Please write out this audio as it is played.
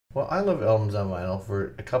Well, I love albums on vinyl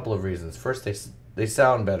for a couple of reasons. First, they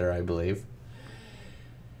sound better, I believe.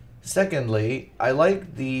 Secondly, I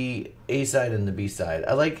like the A side and the B side.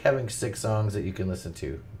 I like having 6 songs that you can listen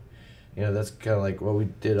to. You know, that's kind of like what we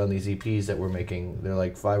did on these EPs that we're making. They're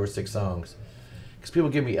like 5 or 6 songs. Because people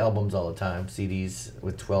give me albums all the time, CDs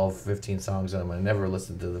with 12, 15 songs on them. I never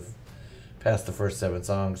listen to the past the first 7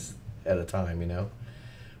 songs at a time, you know.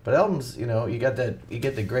 But albums, you know, you get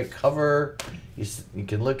the great cover. You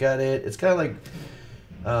can look at it. It's kind of like,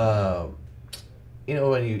 uh, you know,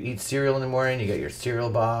 when you eat cereal in the morning, you got your cereal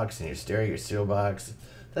box and you're staring at your cereal box.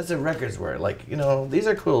 That's what records were. Like, you know, these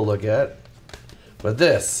are cool to look at. But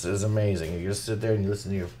this is amazing. You just sit there and you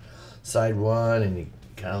listen to your side one and you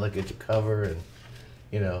kind of look at your cover and,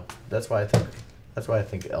 you know, that's why I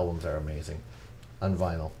think albums are amazing on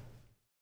vinyl.